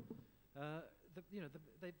middle.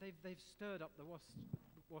 They've stirred up the wasp's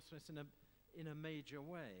nest in a major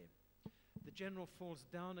way. The general falls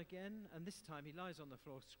down again, and this time he lies on the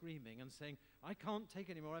floor screaming and saying, I can't take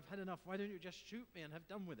any more, I've had enough, why don't you just shoot me and have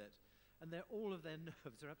done with it? And all of their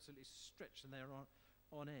nerves are absolutely stretched, and they're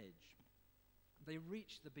on edge. They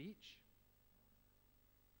reach the beach.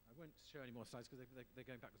 I won't show any more slides because they're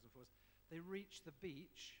going backwards and forwards. They reach the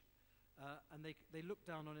beach, and they look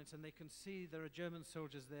down on it, and they can see there are German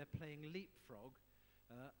soldiers there playing leapfrog,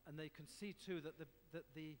 and they can see too that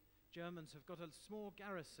the Germans have got a small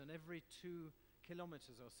garrison every 2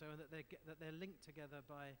 kilometers or so, and that they're linked together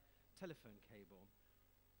by telephone cable.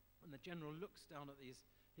 And the general looks down at his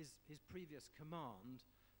previous command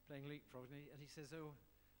playing leapfrog, and he says, oh,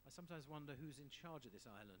 I sometimes wonder who's in charge of this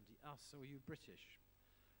island, us or you British.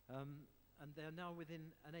 And they're now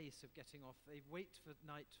within an ace of getting off. They wait for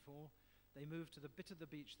nightfall. They move to the bit of the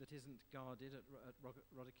beach that isn't guarded at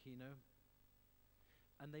Rodakino,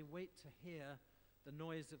 and they wait to hear the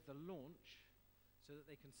noise of the launch so that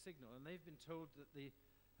they can signal. And they've been told that the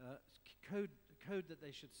code that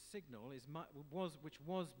they should signal which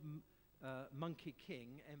was Monkey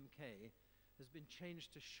King, MK, has been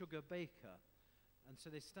changed to Sugar Baker. And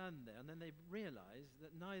so they stand there, and then they realize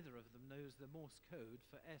that neither of them knows the Morse code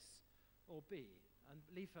for S or B. And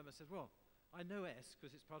Lee Firma says, well, I know S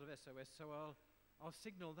because it's part of SOS, so I'll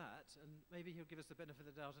signal that, and maybe he'll give us the benefit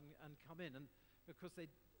of the doubt and come in. And because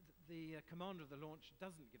the commander of the launch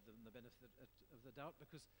doesn't give them the benefit of the doubt,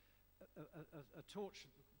 because a torch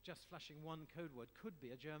just flashing one code word could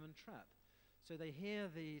be a German trap. So they hear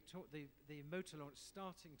the motor launch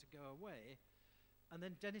starting to go away, and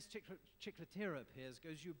then Dennis Chicletier appears,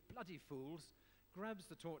 goes, you bloody fools, grabs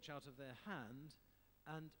the torch out of their hand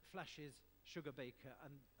and flashes Sugar Baker,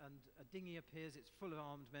 and a dinghy appears. It's full of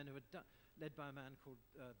armed men who are led by a man called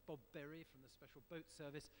Bob Berry from the Special Boat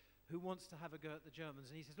Service, who wants to have a go at the Germans.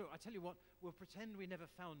 And he says, look, I tell you what, we'll pretend we never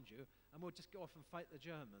found you, and we'll just go off and fight the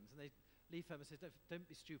Germans. And Lee Firma says, don't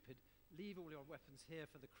be stupid, leave all your weapons here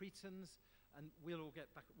for the Cretans, and we'll all get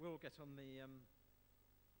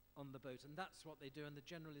on the boat. And that's what they do, and the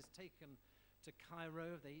general is taken to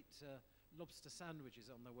Cairo. They eat lobster sandwiches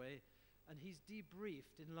on the way, and he's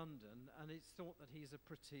debriefed in London, and it's thought that he's a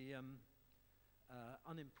pretty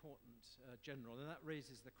unimportant general, and that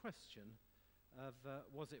raises the question of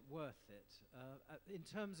was it worth it? In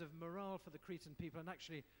terms of morale for the Cretan people, and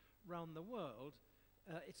actually round the world,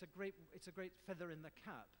 it's a great feather in the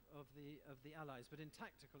cap of the Allies, but in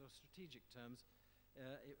tactical or strategic terms,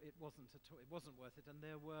 it wasn't worth it, and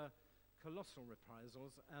there were colossal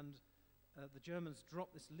reprisals, and the Germans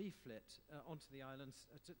dropped this leaflet onto the islands,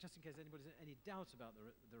 just in case anybody's any doubt about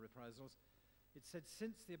the reprisals. It said,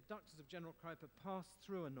 since the abductors of General Kruiper passed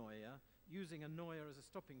through Anoia, using Anoia as a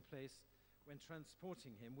stopping place when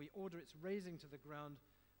transporting him, we order its razing to the ground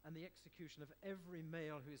and the execution of every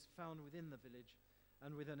male who is found within the village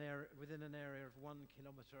and within an area of 1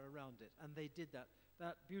 kilometer around it. And they did that.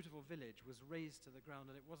 That beautiful village was razed to the ground,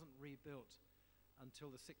 and it wasn't rebuilt until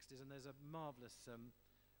the 60s, and there's a marvelous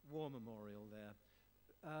war memorial there.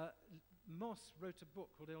 Moss wrote a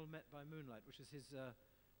book called Ill Met by Moonlight, which is his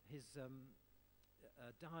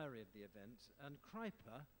diary of the event, and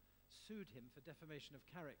Kruiper sued him for defamation of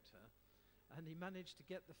character, and he managed to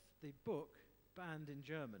get the book banned in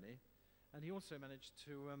Germany, and he also managed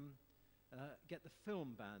to get the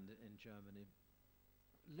film banned in Germany.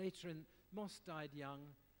 Later Moss died young.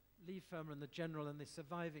 Lee Firma and the general and the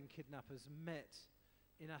surviving kidnappers met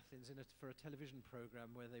in Athens for a television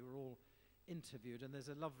program where they were all interviewed, and there's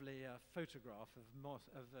a lovely photograph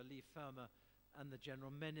of Lee Firma and the general,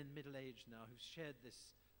 men in middle age now, who've shared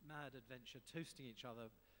this mad adventure, toasting each other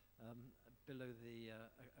below the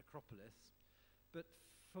Acropolis. But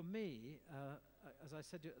for me, as I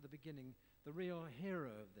said at the beginning, the real hero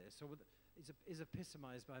of this is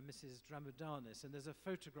epitomized by Mrs. Dramudanis, and there's a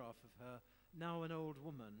photograph of her, now an old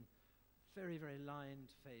woman, very, very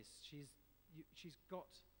lined face. She's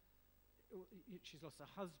lost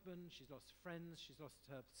her husband, she's lost friends, she's lost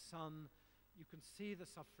her son. You can see the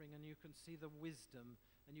suffering, and you can see the wisdom,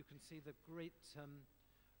 and you can see the great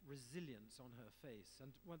resilience on her face.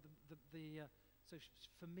 And so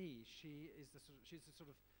for me, she's the sort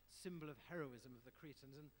of symbol of heroism of the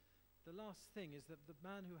Cretans. And the last thing is that the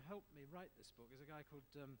man who helped me write this book is a guy called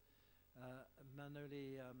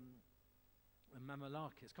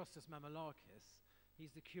Kostas Mamalakis.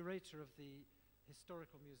 He's the curator of the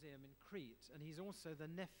Historical Museum in Crete, and he's also the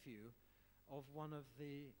nephew of one of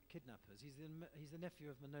the kidnappers. He's the nephew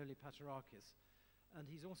of Manoli Paterakis, and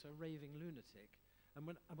he's also a raving lunatic. And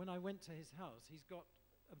when I went to his house, he's got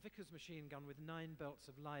a Vickers machine gun with 9 belts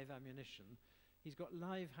of live ammunition. He's got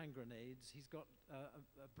live hand grenades. He's got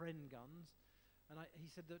Bren guns. And he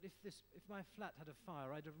said that if my flat had a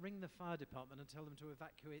fire, I'd ring the fire department and tell them to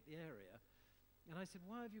evacuate the area. And I said,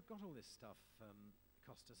 why have you got all this stuff,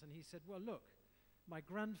 Kostas? And he said, well, look, my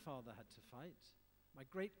grandfather had to fight. My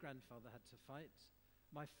great-grandfather had to fight.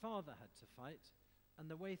 My father had to fight. And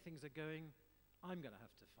the way things are going, I'm going to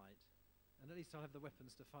have to fight. And at least I'll have the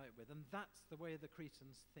weapons to fight with. And that's the way the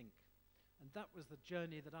Cretans think. And that was the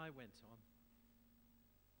journey that I went on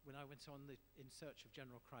when I went on in search of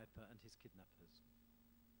General Kruiper and his kidnappers.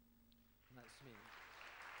 And that's me.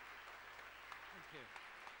 Thank you.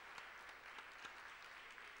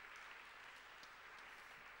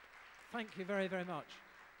 Thank you very, very much.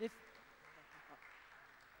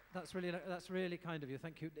 That's really kind of you.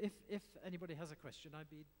 Thank you. If anybody has a question, I'd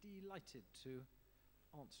be delighted to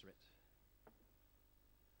answer it.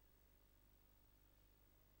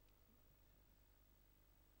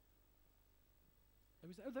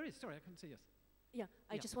 There is. Sorry, I couldn't see you. Yeah,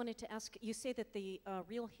 I just wanted to ask, you say that the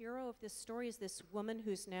real hero of this story is this woman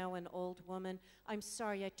who's now an old woman. I'm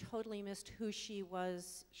sorry, I totally missed who she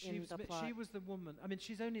was in the plot. She was the woman. I mean,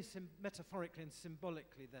 she's only metaphorically and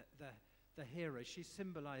symbolically the the hero. She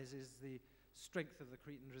symbolizes the strength of the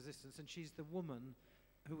Cretan resistance, and she's the woman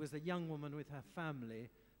who was a young woman with her family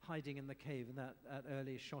hiding in the cave in that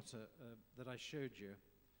early shot that I showed you.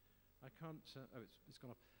 I can't, it's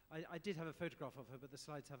gone off. I did have a photograph of her, but the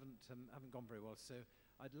slides haven't gone very well, so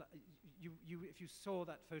if you saw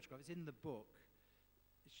that photograph, it's in the book.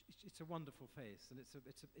 It's a wonderful face, and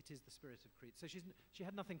it is the spirit of Crete. So she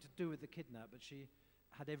had nothing to do with the kidnap, but she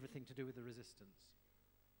had everything to do with the resistance.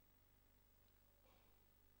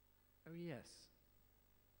 Oh, yes.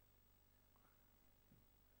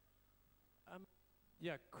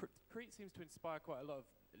 Yeah, Crete seems to inspire quite a lot of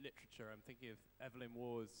literature. I'm thinking of Evelyn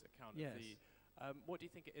Waugh's account of the... what do you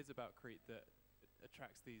think it is about Crete that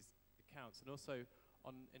attracts these accounts? And also,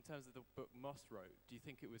 in terms of the book Moss wrote, do you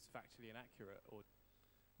think it was factually inaccurate? Or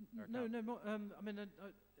no. I mean,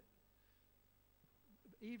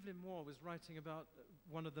 Evelyn Waugh was writing about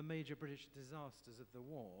one of the major British disasters of the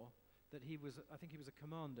war, that I think he was a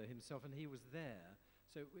commander himself, and he was there.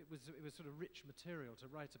 So it was sort of rich material to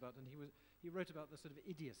write about, and he wrote about the sort of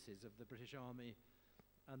idiocies of the British Army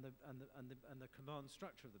and the command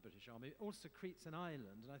structure of the British Army. Also, Crete's an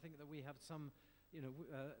island, and I think that we have some,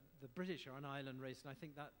 the British are an island race, and I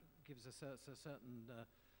think that gives us a certain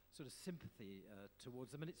sort of sympathy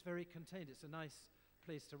towards them, and it's very contained. It's a nice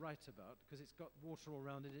place to write about because it's got water all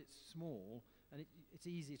around it. It's small, and it's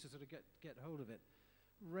easy to sort of get hold of it.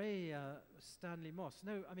 Ray Stanley Moss.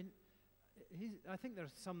 No, I mean, I think there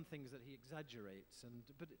are some things that he exaggerates,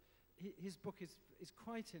 but his book is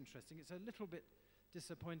quite interesting. It's a little bit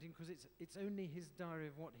disappointing because it's only his diary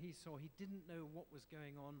of what he saw. He didn't know what was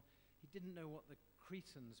going on. He didn't know what the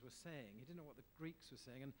Cretans were saying. He didn't know what the Greeks were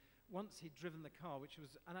saying. And once he'd driven the car, which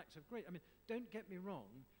was an act of great... I mean, don't get me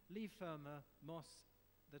wrong. Lee Fermor, Moss,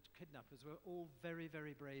 the kidnappers were all very,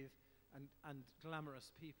 very brave and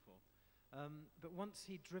glamorous people. But once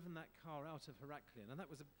he'd driven that car out of Heraklion, and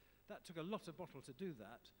that took a lot of bottle to do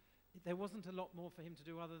that, there wasn't a lot more for him to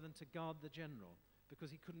do other than to guard the general, because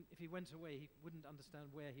he couldn't, if he went away, he wouldn't understand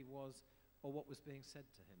where he was or what was being said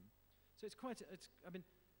to him. So I mean,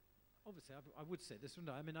 obviously I would say this,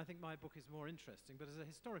 wouldn't I? I mean, I think my book is more interesting, but as a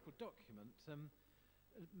historical document,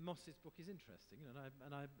 Moss's book is interesting,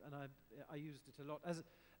 and I used it a lot,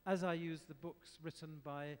 as I used the books written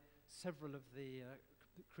by several of the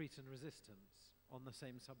Cretan resistance on the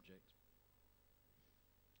same subject.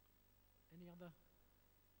 Any other?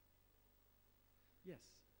 Yes.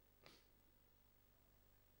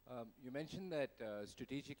 You mentioned that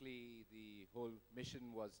strategically the whole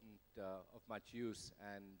mission wasn't of much use,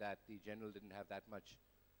 and that the general didn't have that much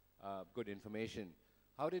good information.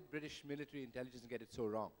 How did British military intelligence get it so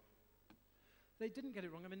wrong? They didn't get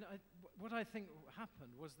it wrong. I mean, what I think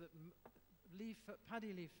happened was that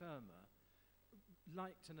Paddy Lee Fermor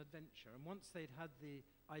liked an adventure, and once they'd had the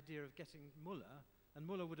idea of getting Muller, and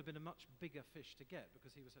Muller would have been a much bigger fish to get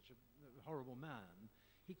because he was such a horrible man.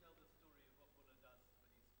 He tell the story of what Muller does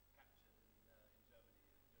when he's captured in Germany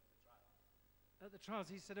during the trials. At the trials,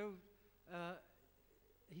 he said,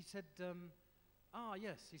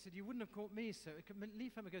 yes. He said, you wouldn't have caught me so. Lee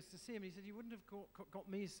Fermor goes to see him, and he said, you wouldn't have got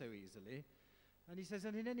me so easily. And he says,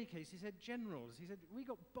 and in any case, he said, generals. He said, we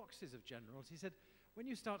got boxes of generals. He said, when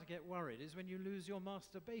you start to get worried is when you lose your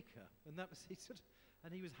master baker. And that was,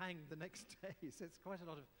 and he was hanged the next day. So it's quite a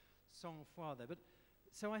lot of sang-froid there. But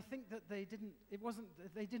so I think that they didn't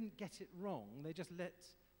get it wrong. They just let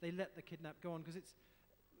the kidnap go on, because it's,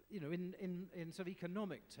 in sort of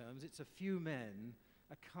economic terms, it's a few men,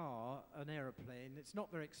 a car, an aeroplane. It's not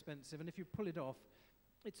very expensive, and if you pull it off,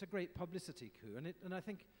 it's a great publicity coup. And I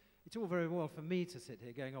think it's all very well for me to sit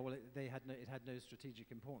here going, oh well, it had no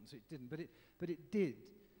strategic importance. It didn't, but it did.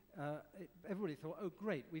 Everybody thought, oh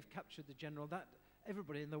great, we've captured the general. That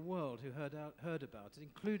everybody in the world who heard about it,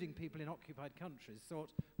 including people in occupied countries,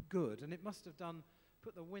 thought good, and it must have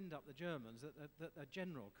put the wind up the Germans that a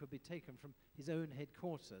general could be taken from his own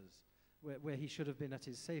headquarters, where he should have been at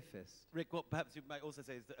his safest. Rick, what perhaps you might also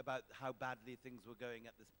say is about how badly things were going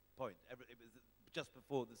at this point. It was just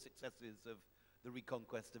before the successes of the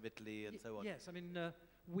reconquest of Italy and so on. Yes, I mean,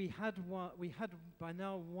 we had by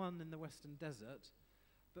now won in the Western Desert,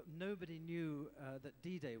 but nobody knew that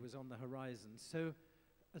D-Day was on the horizon. So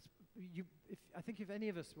I think if any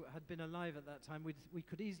of us had been alive at that time, we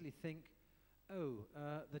could easily think, oh,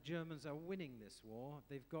 the Germans are winning this war.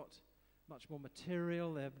 They've got much more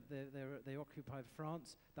material. They occupied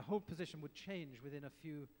France. The whole position would change within a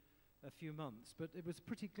few months. But it was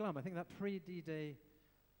pretty glum. I think that pre-D-Day,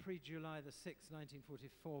 pre-July the 6th,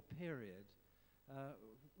 1944 period,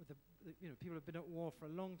 people had been at war for a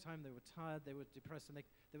long time, they were tired, they were depressed, and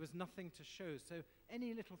there was nothing to show. So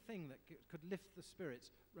any little thing that could lift the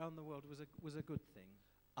spirits around the world was a good thing.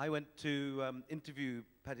 I went to interview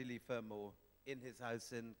Paddy Lee Fermor in his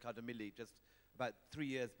house in Kadamili just about 3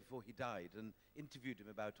 years before he died, and interviewed him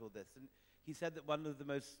about all this. And he said that one of the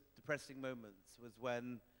most depressing moments was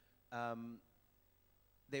when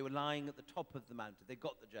they were lying at the top of the mountain. They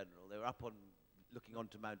got the general. They were up on, looking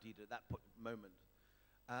onto Mount Ida at that moment.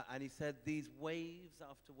 And he said these waves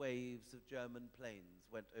after waves of German planes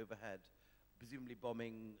went overhead, presumably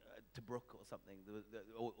bombing Tobruk or something,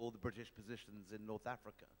 all the British positions in North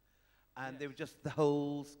Africa. And they were just, the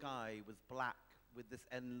whole sky was black with this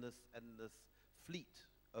endless fleet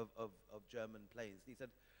of German planes. And he said,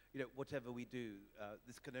 whatever we do,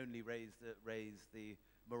 this can only raise the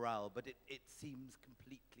morale, but it seems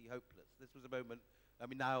completely hopeless. This was a moment, I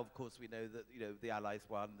mean, now, of course, we know that, the Allies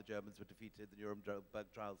won, the Germans were defeated, the Nuremberg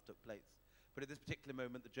trials took place. But at this particular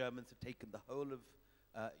moment, the Germans had taken the whole of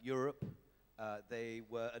Europe. They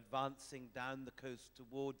were advancing down the coast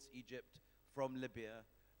towards Egypt from Libya.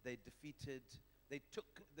 They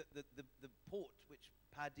took the port which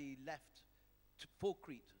Paddy left for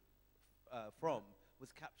Crete from,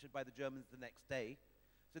 was captured by the Germans the next day.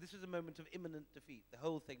 So this was a moment of imminent defeat. The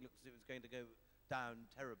whole thing looked as if it was going to go down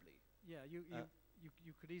terribly. Yeah, you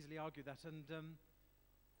could easily argue that, and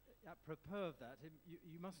apropos of that,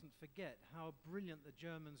 you mustn't forget how brilliant the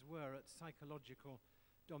Germans were at psychological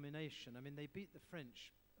domination. I mean, they beat the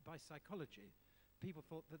French by psychology. People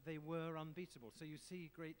thought that they were unbeatable. So you see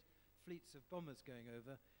great fleets of bombers going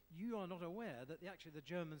over. You are not aware that actually the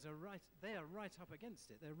Germans are they are right up against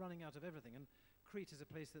it. They're running out of everything, and Crete is a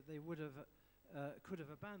place that they could have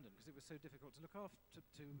abandoned because it was so difficult to look after,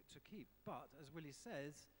 to keep. But as Willie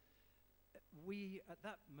says, we at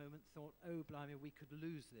that moment thought, oh blimey, we could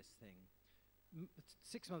lose this thing.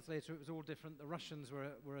 6 months later, it was all different. The Russians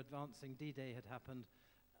were advancing. D-Day had happened,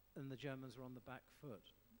 and the Germans were on the back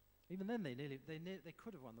foot. Even then, they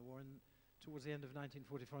could have won the war towards the end of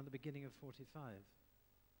 1944 and the beginning of 45.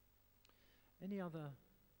 Any other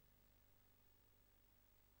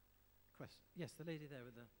question? Yes, the lady there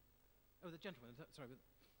with the gentleman. Sorry.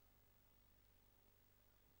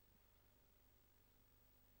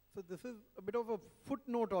 So this is a bit of a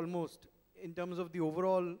footnote almost in terms of the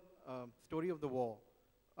overall story of the war.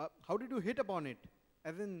 How did you hit upon it?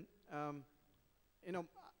 As in,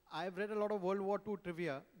 I've read a lot of World War II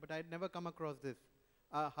trivia, but I'd never come across this.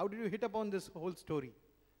 How did you hit upon this whole story?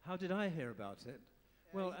 How did I hear about it?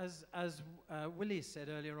 Well, as Willie said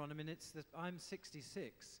earlier on, I mean, I'm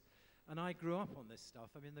 66, and I grew up on this stuff.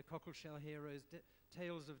 I mean, the Cockleshell Heroes,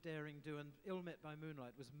 Tales of Daring Do, and Ill Met by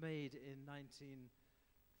Moonlight was made in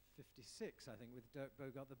 1956, I think, with Dirk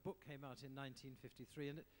Bogart. The book came out in 1953,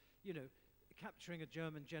 and capturing a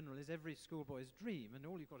German general is every schoolboy's dream, and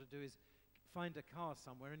all you've got to do is find a car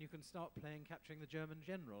somewhere, and you can start playing capturing the German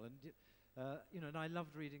general. And and I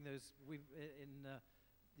loved reading those. In the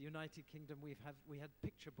United Kingdom, we had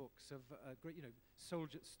picture books of great,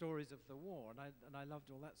 soldier stories of the war, and I loved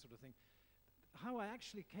all that sort of thing. How I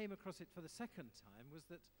actually came across it for the second time was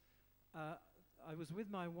that I was with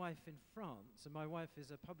my wife in France, and my wife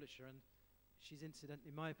is a publisher, and she's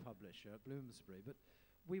incidentally my publisher at Bloomsbury. But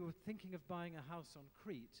we were thinking of buying a house on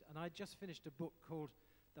Crete, and I'd just finished a book called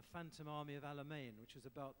The Phantom Army of Alamein, which was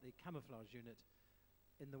about the camouflage unit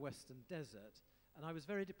in the Western Desert. And I was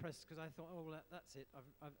very depressed because I thought, oh, well, that's it.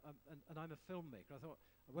 And I'm a filmmaker. I thought,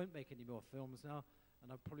 I won't make any more films now,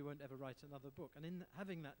 and I probably won't ever write another book. And in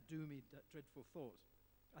having that doomy, dreadful thought,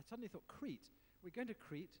 I suddenly thought, Crete. We're going to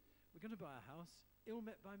Crete. We're going to buy a house. Ill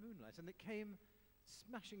Met by Moonlight. And it came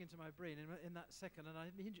smashing into my brain in that second. And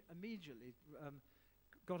I immediately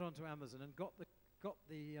got onto Amazon and got the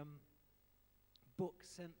book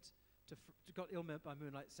sent got Ill Met by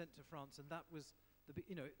Moonlight sent to France, and that was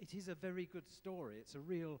it is a very good story. It's a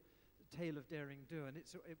real tale of daring do, and it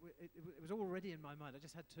was already in my mind. I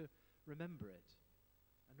just had to remember it,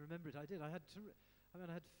 and remember it I did. I had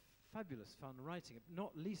fabulous fun writing it,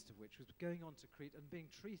 not least of which was going on to Crete and being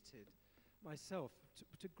treated myself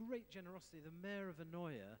to great generosity. The mayor of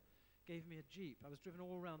Anoia gave me a jeep. I was driven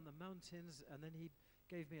all around the mountains, and then he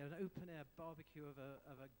gave me an open-air barbecue of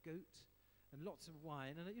a goat and lots of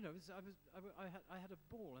wine, and I had a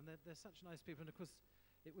ball, and they're such nice people, and of course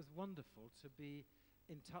it was wonderful to be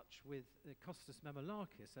in touch with Costas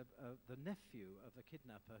Memolarkis, the nephew of the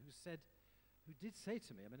kidnapper, who did say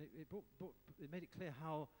to me, I mean, it made it clear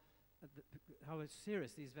how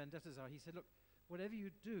serious these vendettas are. He said, look, whatever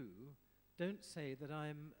you do, don't say that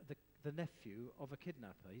I'm the nephew of a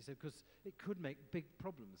kidnapper. He said, because it could make big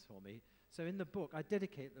problems for me. So in the book, I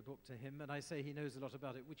dedicate the book to him, and I say he knows a lot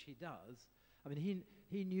about it, which he does. I mean,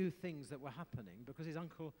 he knew things that were happening because his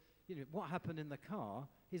uncle, you know, what happened in the car,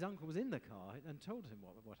 his uncle was in the car and told him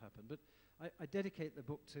what happened. But I dedicate the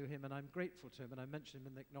book to him, and I'm grateful to him, and I mention him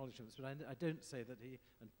in the acknowledgements, but I don't say that he,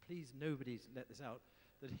 and please nobody let this out,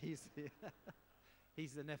 that he's the,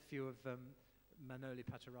 he's the nephew of Manoli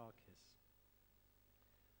Patarakis.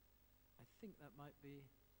 I think that might be...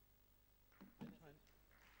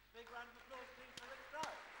 Big round of applause, please, for Rick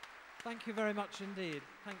Stroud. Thank you very much indeed.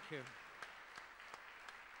 Thank you.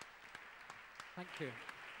 Thank you.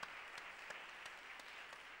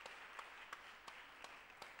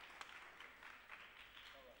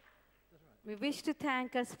 We wish to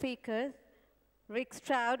thank our speakers, Rick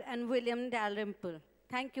Stroud and William Dalrymple.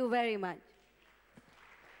 Thank you very much.